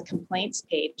BBC has a complaints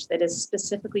page that is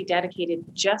specifically dedicated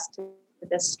just to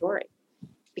this story,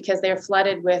 because they're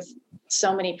flooded with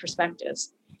so many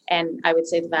perspectives. And I would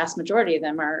say the vast majority of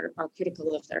them are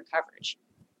critical of their coverage.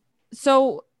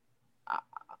 So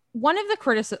one of the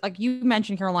criticisms, like you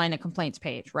mentioned, Caroline, a complaints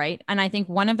page, right? And I think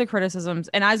one of the criticisms,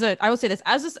 and I will say this,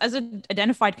 as an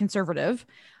identified conservative,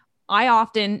 I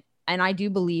often, and I do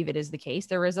believe it is the case,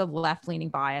 there is a left-leaning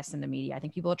bias in the media. I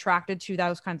think people attracted to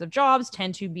those kinds of jobs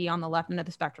tend to be on the left end of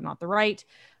the spectrum, not the right.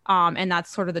 And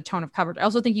that's sort of the tone of coverage. I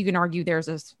also think you can argue there's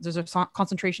a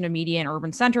concentration of media in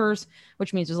urban centers,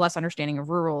 which means there's less understanding of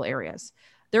rural areas.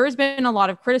 There has been a lot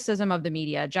of criticism of the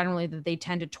media generally that they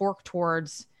tend to torque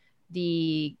towards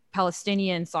the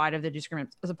Palestinian side of the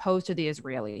disagreement as opposed to the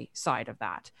Israeli side of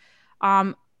that.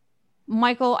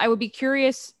 Michael, I would be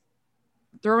curious,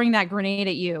 throwing that grenade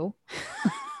at you,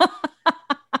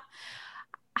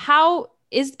 how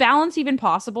is balance even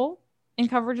possible in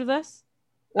coverage of this?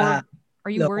 Or are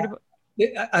you worried about?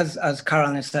 As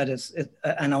Caroline has said,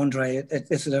 and Andre,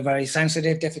 this is a very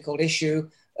sensitive, difficult issue.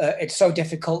 It's so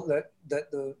difficult that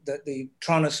the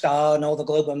Toronto Star and all the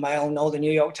Globe and Mail and all the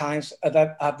New York Times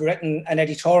have written an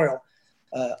editorial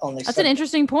on this. That's an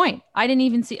interesting point. I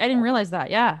didn't realize that.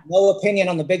 Yeah. No opinion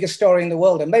on the biggest story in the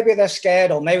world. And maybe they're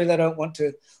scared, or maybe they don't want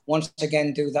to once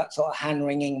again do that sort of hand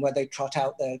wringing where they trot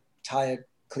out their tired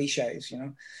cliches,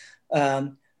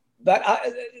 But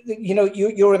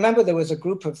you remember there was a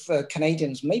group of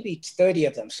Canadians, maybe 30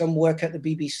 of them. Some work at the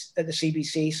BBC, at the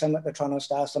CBC, some at the Toronto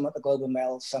Star, some at the Globe and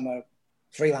Mail, some are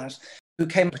freelance, who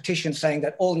came a petition saying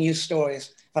that all news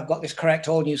stories, if I've got this correct,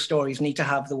 all news stories need to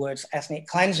have the words ethnic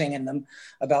cleansing in them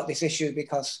about this issue,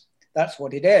 because that's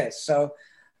what it is. So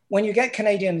when you get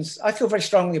Canadians, I feel very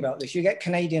strongly about this. You get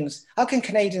Canadians, how can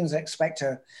Canadians expect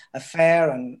a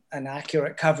fair and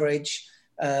accurate coverage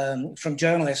from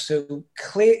journalists who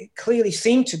clearly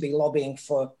seem to be lobbying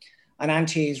for an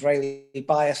anti-Israeli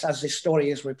bias, as this story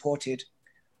is reported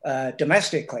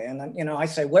domestically? And I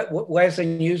say, where's the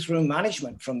newsroom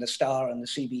management from the Star and the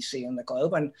CBC and the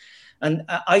Globe? And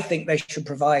I think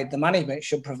the management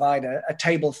should provide a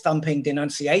table-thumping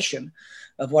denunciation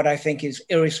of what I think is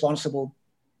irresponsible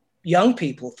young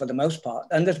people for the most part.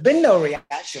 And there's been no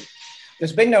reaction.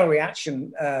 There's been no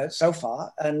reaction so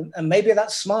far, and maybe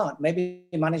that's smart. Maybe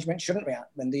management shouldn't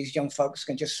react when these young folks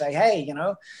can just say, "Hey,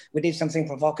 we did something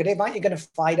provocative. Aren't you going to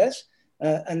fight us?"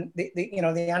 And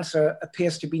the answer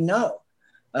appears to be no,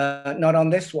 not on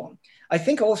this one. I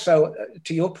think also,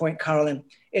 to your point, Carolyn,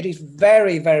 it is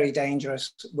very, very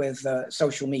dangerous with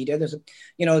social media. There's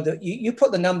you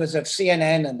put the numbers of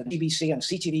CNN and the BBC and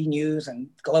CTV News and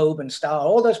Globe and Star,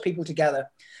 all those people together,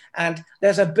 and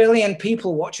there's 1 billion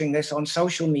people watching this on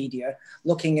social media,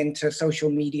 looking into social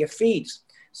media feeds.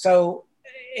 So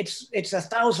it's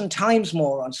 1,000 times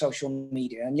more on social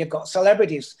media, and you've got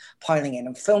celebrities piling in,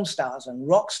 and film stars and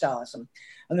rock stars, and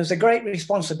there's a great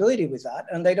responsibility with that,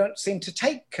 and they don't seem to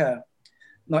take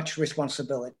much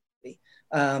responsibility.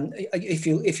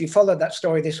 If you followed that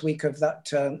story this week of that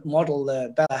model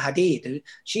Bella Hadid,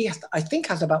 she I think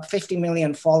has about 50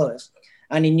 million followers.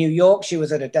 And in New York, she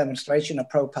was at a demonstration, a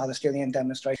pro-Palestinian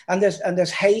demonstration. And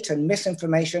there's hate and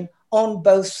misinformation on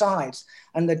both sides.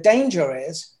 And the danger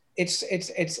is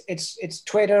it's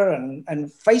Twitter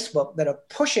and Facebook that are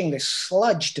pushing this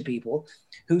sludge to people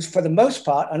who's, for the most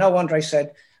part, I know Andre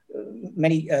said,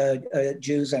 many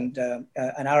Jews and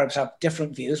Arabs have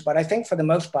different views, but I think for the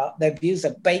most part, their views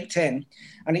are baked in,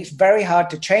 and it's very hard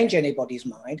to change anybody's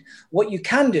mind. What you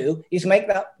can do is make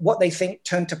that what they think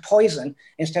turn to poison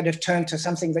instead of turn to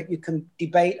something that you can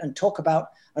debate and talk about,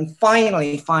 and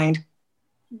finally find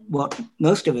what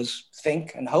most of us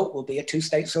think and hope will be a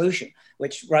two-state solution,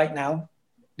 which right now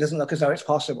doesn't look as though it's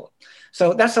possible.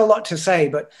 So that's a lot to say,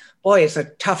 but boy, it's a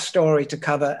tough story to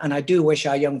cover. And I do wish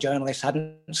our young journalists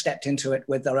hadn't stepped into it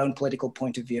with their own political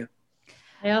point of view.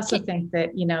 I also think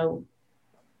that, you know,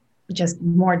 just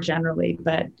more generally,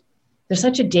 but there's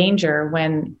such a danger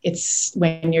when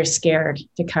you're scared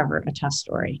to cover a tough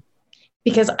story,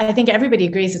 because I think everybody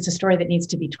agrees it's a story that needs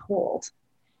to be told.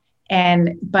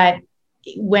 But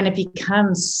when it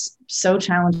becomes so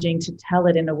challenging to tell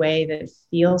it in a way that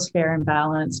feels fair and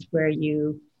balanced, where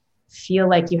you feel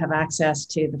like you have access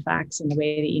to the facts in the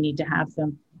way that you need to have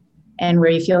them, and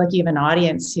where you feel like you have an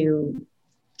audience who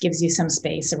gives you some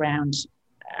space around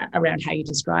how you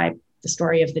describe the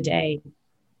story of the day.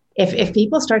 If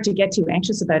people start to get too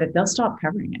anxious about it, they'll stop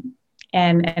covering it.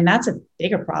 And that's a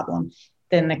bigger problem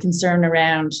than the concern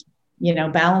around, you know,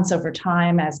 balance over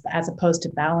time as opposed to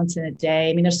balance in a day.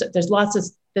 I mean, there's lots of,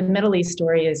 the Middle East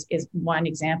story is one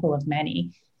example of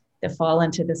many that fall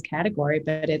into this category,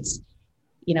 but it's,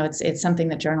 you know, it's something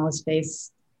that journalists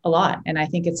face a lot. And I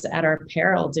think it's at our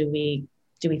peril. Do we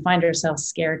find ourselves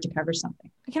scared to cover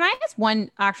something? Can I ask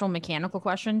one actual mechanical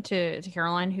question to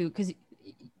Caroline, because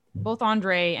both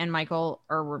Andre and Michael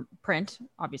are print,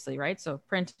 obviously, right? So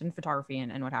print and photography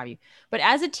and what have you. But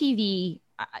as a TV,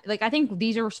 like, I think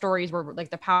these are stories where,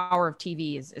 like, the power of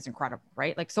TV is incredible,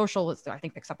 right? Like, social is, I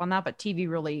think, picks up on that, but TV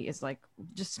really is, like,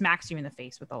 just smacks you in the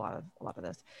face with a lot of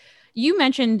this. You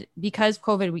mentioned because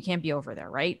COVID, we can't be over there,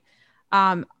 right?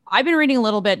 I've been reading a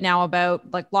little bit now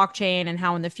about, like, blockchain and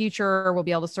how in the future we'll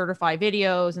be able to certify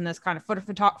videos and this kind of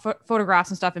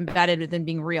photographs and stuff embedded within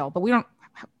being real, but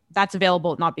that's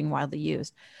available, not being widely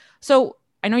used. So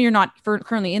I know you're not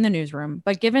currently in the newsroom,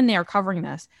 but given they are covering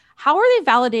this, how are they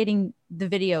validating the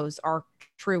videos are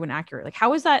true and accurate? Like,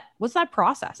 how is that? What's that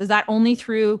process? Is that only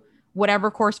through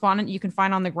whatever correspondent you can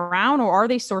find on the ground, or are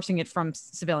they sourcing it from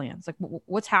civilians? Like,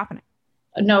 what's happening?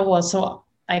 No, well, so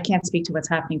I can't speak to what's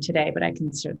happening today, but I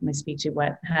can certainly speak to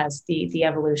what has the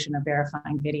evolution of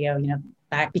verifying video. You know,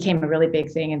 that became a really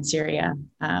big thing in Syria,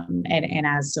 and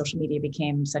as social media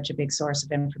became such a big source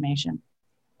of information.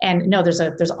 And no, there's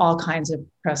all kinds of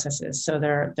processes. So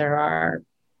there are,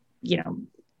 you know,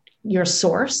 your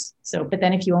source. So, but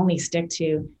then if you only stick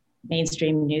to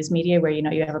mainstream news media where, you know,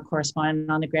 you have a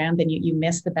correspondent on the ground, then you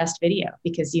miss the best video,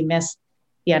 because you miss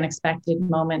the unexpected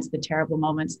moments, the terrible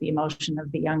moments, the emotion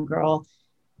of the young girl.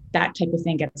 That type of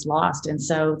thing gets lost. And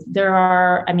so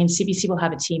CBC will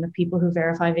have a team of people who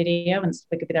verify video, and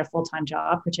it could be their full-time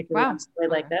job, particularly on a story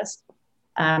like this.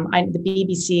 The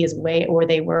BBC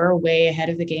they were way ahead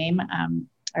of the game.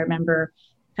 I remember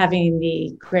having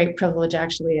the great privilege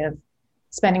actually of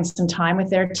spending some time with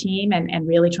their team and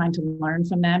really trying to learn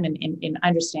from them and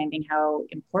understanding how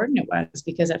important it was,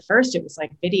 because at first it was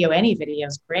like any video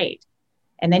is great.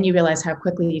 And then you realize how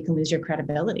quickly you can lose your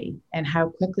credibility, and how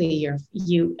quickly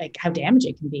how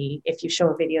damaging it can be if you show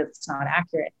a video that's not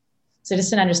accurate. So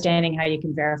just an understanding how you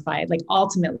can verify it. Like,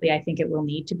 ultimately, I think it will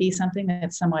need to be something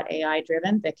that's somewhat AI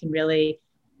driven that can really,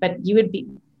 but you would be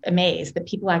amazed that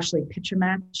people actually picture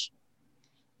match.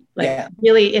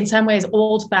 Really, in some ways,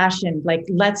 old fashioned, like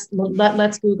let's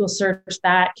Google search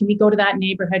that. Can we go to that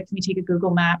neighborhood? Can we take a Google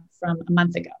map from a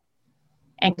month ago?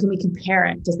 And can we compare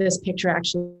it? Does this picture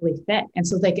actually fit? And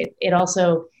so, like,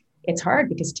 it's hard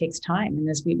because it takes time. And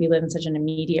we live in such an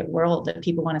immediate world that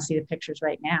people want to see the pictures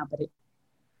right now, but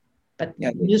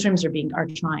newsrooms are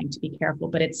trying to be careful,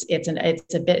 but it's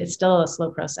still a slow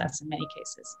process in many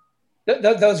cases.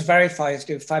 Those verifiers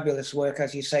do fabulous work,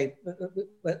 as you say.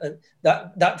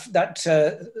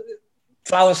 That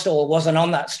flower store wasn't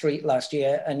on that street last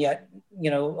year, and yet,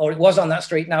 you know, or it was on that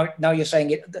street. Now you're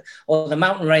saying it, or the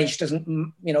mountain range doesn't,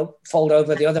 you know, fold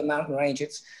over the other mountain range.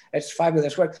 It's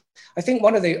fabulous work. I think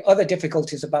one of the other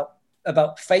difficulties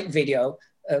about fake video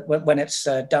when it's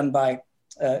done by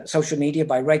social media,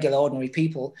 by regular ordinary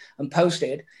people and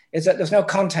posted, is that there's no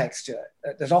context to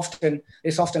it.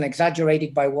 It's often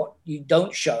exaggerated by what you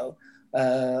don't show.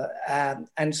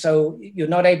 And so you're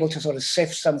not able to sort of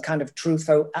sift some kind of truth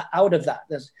out of that.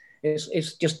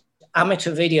 It's just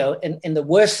amateur video in the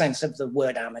worst sense of the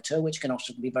word amateur, which can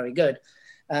also be very good.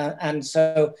 And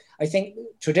so I think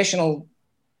traditional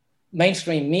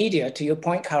mainstream media, to your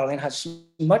point, Caroline, has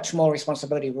much more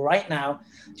responsibility right now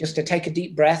just to take a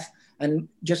deep breath and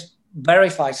just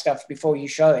verify stuff before you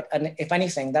show it. And if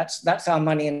anything, that's our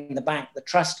money in the bank. The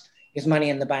trust is money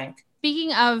in the bank.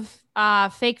 Speaking of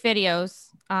fake videos,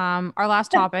 our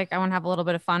last topic I want to have a little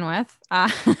bit of fun with.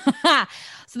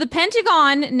 So the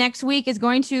Pentagon next week is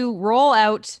going to roll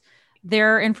out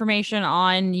their information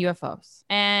on UFOs.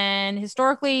 And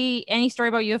historically, any story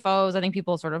about UFOs, I think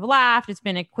people sort of laughed. It's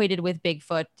been equated with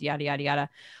Bigfoot, yada, yada, yada.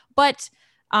 But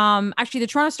actually, the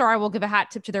Toronto Star, I will give a hat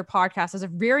tip to their podcast. There's a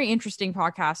very interesting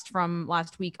podcast from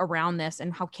last week around this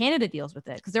and how Canada deals with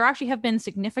it. Because there actually have been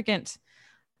significant,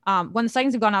 when the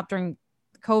sightings have gone up during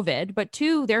COVID, but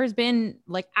two, there has been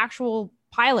like actual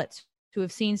pilots who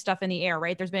have seen stuff in the air,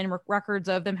 right? There's been records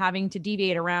of them having to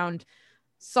deviate around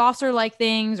saucer-like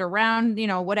things, around, you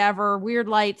know, whatever, weird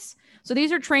lights. So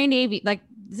these are trained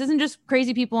this isn't just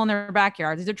crazy people in their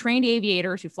backyard. These are trained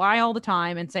aviators who fly all the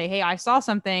time and say, hey, I saw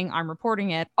something, I'm reporting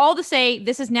it. All to say,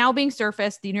 this is now being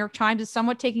surfaced. The New York Times is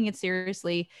somewhat taking it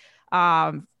seriously.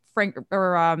 Rubio's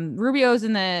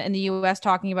in the US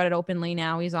talking about it openly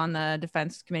now. He's on the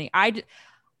Defense Committee.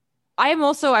 I am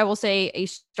also, I will say, a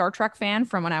Star Trek fan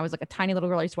from when I was like a tiny little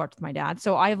girl. I used to watch with my dad.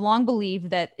 So I have long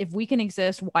believed that if we can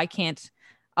exist, why can't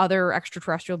other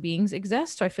extraterrestrial beings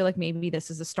exist? So I feel like maybe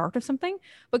this is the start of something.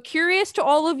 But curious to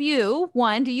all of you,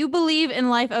 one, do you believe in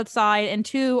life outside? And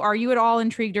two, are you at all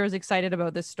intrigued or as excited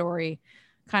about this story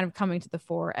kind of coming to the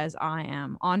fore as I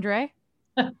am? Andre?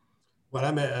 Well,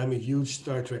 I'm a huge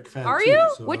Star Trek fan. Are too, you?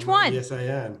 so Which one? Yes, I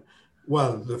am.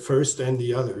 Well, the first and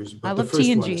the others, but I the love first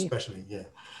TNG. one especially, yeah.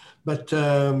 But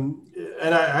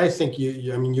and I think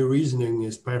your reasoning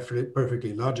is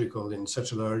perfectly logical in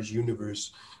such a large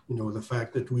universe. You know, the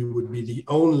fact that we would be the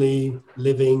only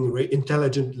living,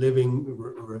 intelligent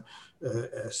living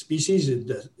species,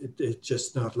 it's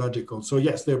just not logical. So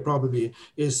yes, there probably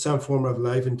is some form of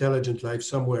life, intelligent life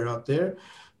somewhere out there.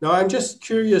 Now, I'm just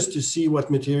curious to see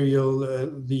what material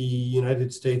the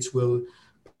United States will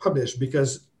publish,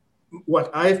 because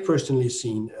what I've personally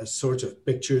seen as sorts of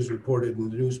pictures reported in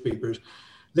the newspapers,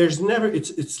 there's never,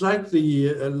 it's like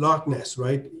the Loch Ness,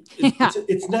 right?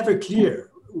 It's never clear.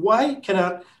 Why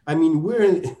cannot, I mean, we're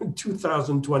in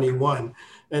 2021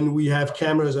 and we have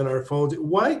cameras on our phones.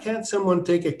 Why can't someone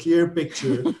take a clear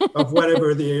picture of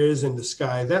whatever there is in the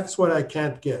sky? That's what I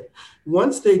can't get.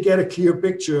 Once they get a clear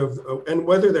picture of, and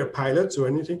whether they're pilots or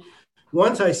anything,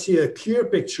 once I see a clear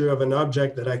picture of an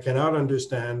object that I cannot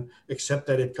understand, except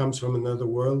that it comes from another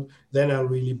world, then I'll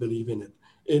really believe in it.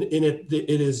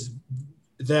 It is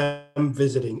them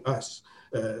visiting us.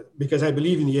 Because I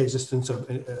believe in the existence of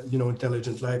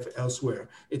intelligent life elsewhere.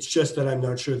 It's just that I'm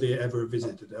not sure they ever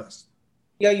visited us.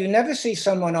 Yeah, you never see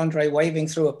someone, Andre, waving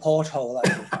through a porthole.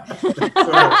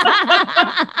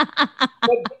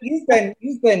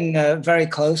 You've been very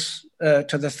close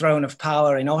to the throne of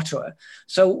power in Ottawa.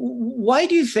 So why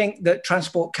do you think that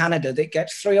Transport Canada, that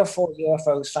gets 3 or 4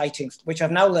 UFO sightings, which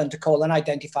I've now learned to call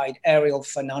unidentified aerial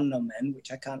phenomenon,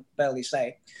 which I can't barely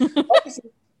say,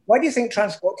 why do you think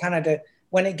Transport Canada,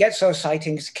 when it gets those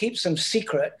sightings, keeps them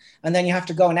secret, and then you have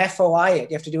to go and FOI it?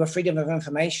 You have to do a Freedom of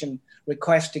Information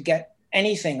request to get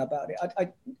anything about it.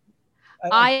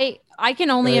 I can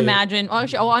only imagine. Oh,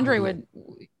 actually, Andre would.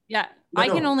 Yeah, I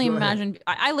can only imagine.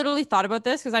 I literally thought about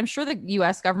this because I'm sure the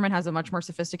U.S. government has a much more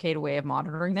sophisticated way of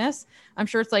monitoring this. I'm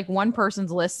sure it's like one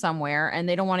person's list somewhere, and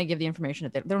they don't want to give the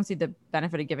information that they don't see the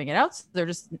benefit of giving it out. So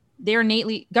they're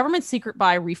innately government secret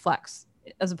by reflex,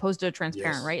 as opposed to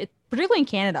transparent, yes. Right? Particularly in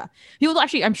Canada. People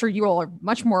actually, I'm sure you all are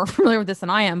much more familiar with this than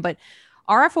I am, but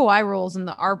our FOI rules and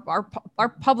our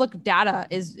public data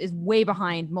is way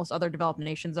behind most other developed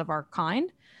nations of our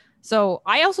kind. So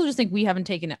I also just think we haven't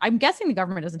taken it. I'm guessing the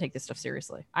government doesn't take this stuff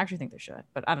seriously. I actually think they should,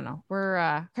 but I don't know.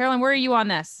 Caroline, where are you on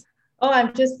this? Oh,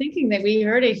 I'm just thinking that we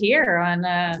heard it here on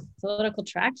Political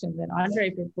Traction that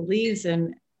Andre believes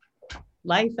in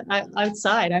life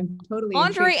outside. I'm totally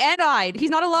Andre intrigued. and I.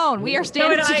 He's not alone. We are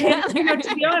standing together.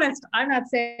 To be honest, I'm not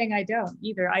saying I don't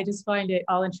either. I just find it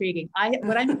all intriguing.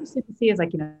 What I'm interested to see is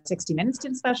 60 Minutes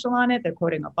did a special on it. They're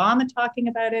quoting Obama talking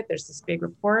about it. There's this big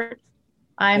report.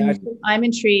 I'm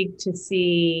intrigued to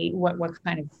see what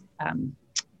kind of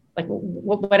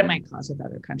what it might cause with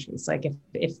other countries. Like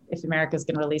if America is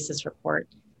going to release this report,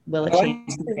 will it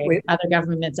change the way other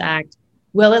governments act?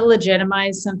 Will it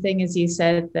legitimize something, as you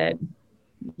said, that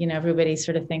everybody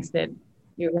sort of thinks that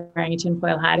you're wearing a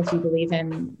tinfoil hat if you believe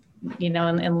in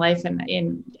life and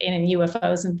in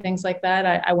UFOs and things like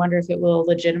that. I wonder if it will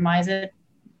legitimize it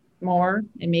more,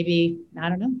 and maybe, I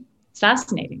don't know. It's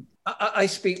fascinating. I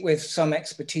speak with some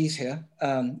expertise here,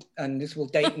 and this will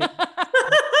date me.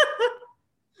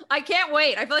 I can't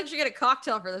wait. I feel like I should get a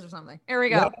cocktail for this or something. Here we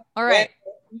go. All right.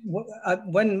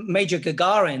 when Major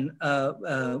Gagarin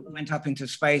went up into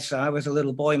space, I was a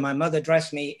little boy. My mother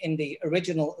dressed me in the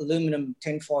original aluminum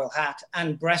tinfoil hat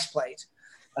and breastplate.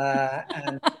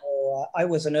 And so, I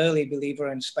was an early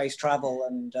believer in space travel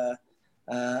and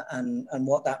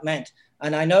what that meant.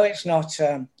 And I know it's not,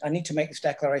 I need to make this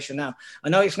declaration now. I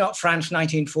know it's not France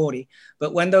 1940,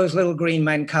 but when those little green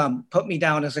men come, put me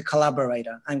down as a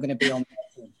collaborator. I'm going to be on that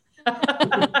team.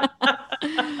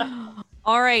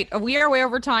 All right. We are way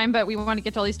over time, but we want to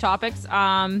get to all these topics.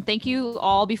 Thank you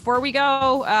all. Before we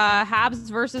go, Habs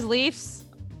versus Leafs.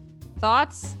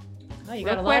 Thoughts? Oh, you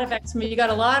got a lot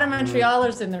of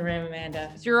Montrealers in the room,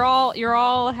 Amanda. So you're all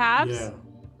Habs? Yeah.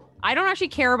 I don't actually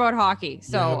care about hockey,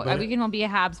 so Yeah, we can all be a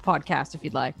Habs podcast if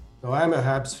you'd like. No, I'm a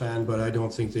Habs fan, but I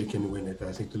don't think they can win it.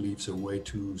 I think the Leafs are way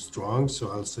too strong, so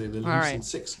I'll say the Leafs in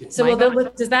 6 games. So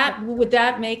would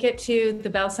that make it to the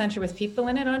Bell Center with people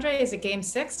in it, Andre? Is it game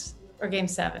 6 or game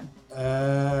 7?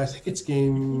 I think it's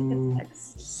game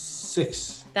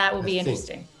 6. That will be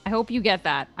interesting. I hope you get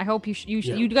that. I hope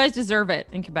you guys deserve it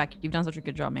in Quebec. You've done such a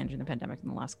good job managing the pandemic in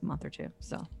the last month or two.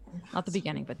 So not the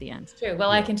beginning, but the end. It's true. Well,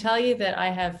 I can tell you that I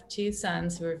have 2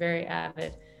 sons who are very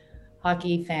avid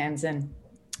hockey fans, and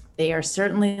they are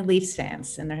certainly Leafs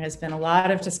fans. And there has been a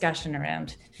lot of discussion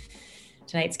around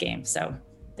tonight's game. So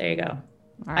there you go.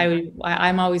 Right.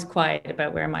 I'm always quiet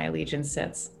about where my allegiance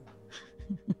sits.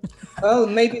 Well,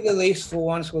 maybe the Leafs for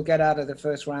once will get out of the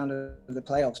first round of the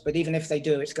playoffs. But even if they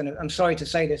do, it's going to, I'm sorry to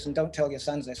say this and don't tell your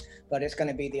sons this, but it's going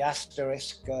to be the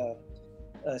asterisk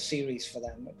series for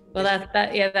them. Well,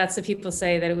 that's the people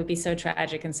say that it would be so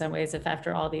tragic in some ways if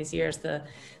after all these years the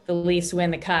Leafs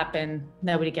win the cup and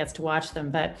nobody gets to watch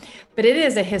them. But it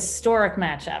is a historic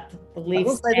matchup. The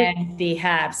Leafs and the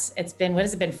Habs. It's been, what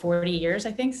has it been, 40 years,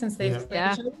 I think, since they've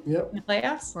played in the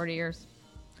playoffs? 40 years.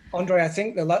 Andre, I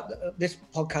think this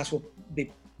podcast will be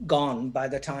gone by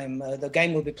the time the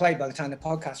game will be played by the time the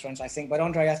podcast runs, I think. But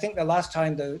Andre, I think the last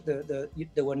time there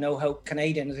were no hope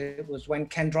Canadians, it was when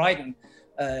Ken Dryden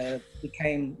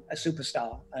became a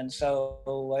superstar. And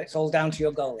so it's all down to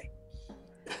your goalie.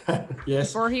 Yes.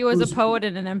 Before he was a poet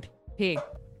and an MP.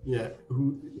 Yeah,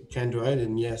 Ken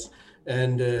Dryden, yes.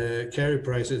 And Carey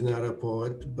Price is not a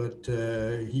poet, but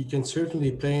he can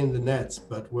certainly play in the nets.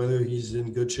 But whether he's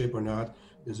in good shape or not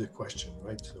is a question,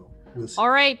 right? So we'll see.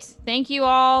 All right. Thank you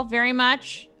all very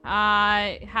much.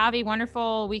 Have a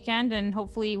wonderful weekend, and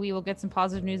hopefully we will get some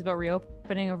positive news about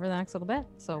reopening over the next little bit.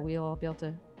 So we'll all be able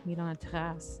to meet on a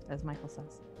terrace, as Michael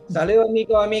says. Salut,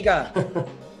 amigo, amiga.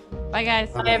 Bye,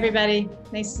 guys. Bye, everybody.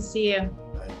 Nice to see you.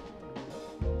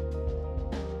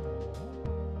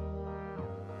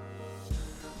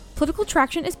 Political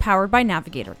Traction is powered by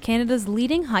Navigator, Canada's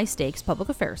leading high-stakes public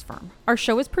affairs firm. Our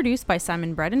show is produced by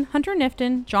Simon Bredin, Hunter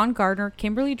Nifton, John Gardner,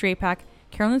 Kimberly Drapak,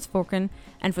 Carolyn Spoken,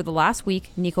 and for the last week,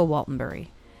 Nico Waltenbury.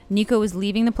 Nico is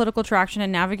leaving the Political Traction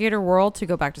and Navigator world to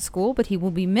go back to school, but he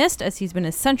will be missed as he's been an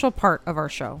essential part of our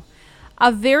show.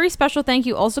 A very special thank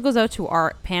you also goes out to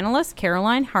our panelists,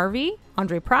 Caroline Harvey,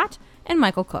 Andre Pratt, and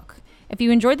Michael Cook. If you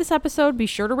enjoyed this episode, be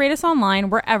sure to rate us online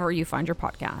wherever you find your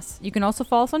podcasts. You can also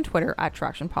follow us on Twitter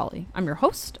 @TractionPoly. I'm your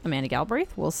host, Amanda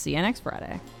Galbraith. We'll see you next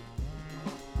Friday.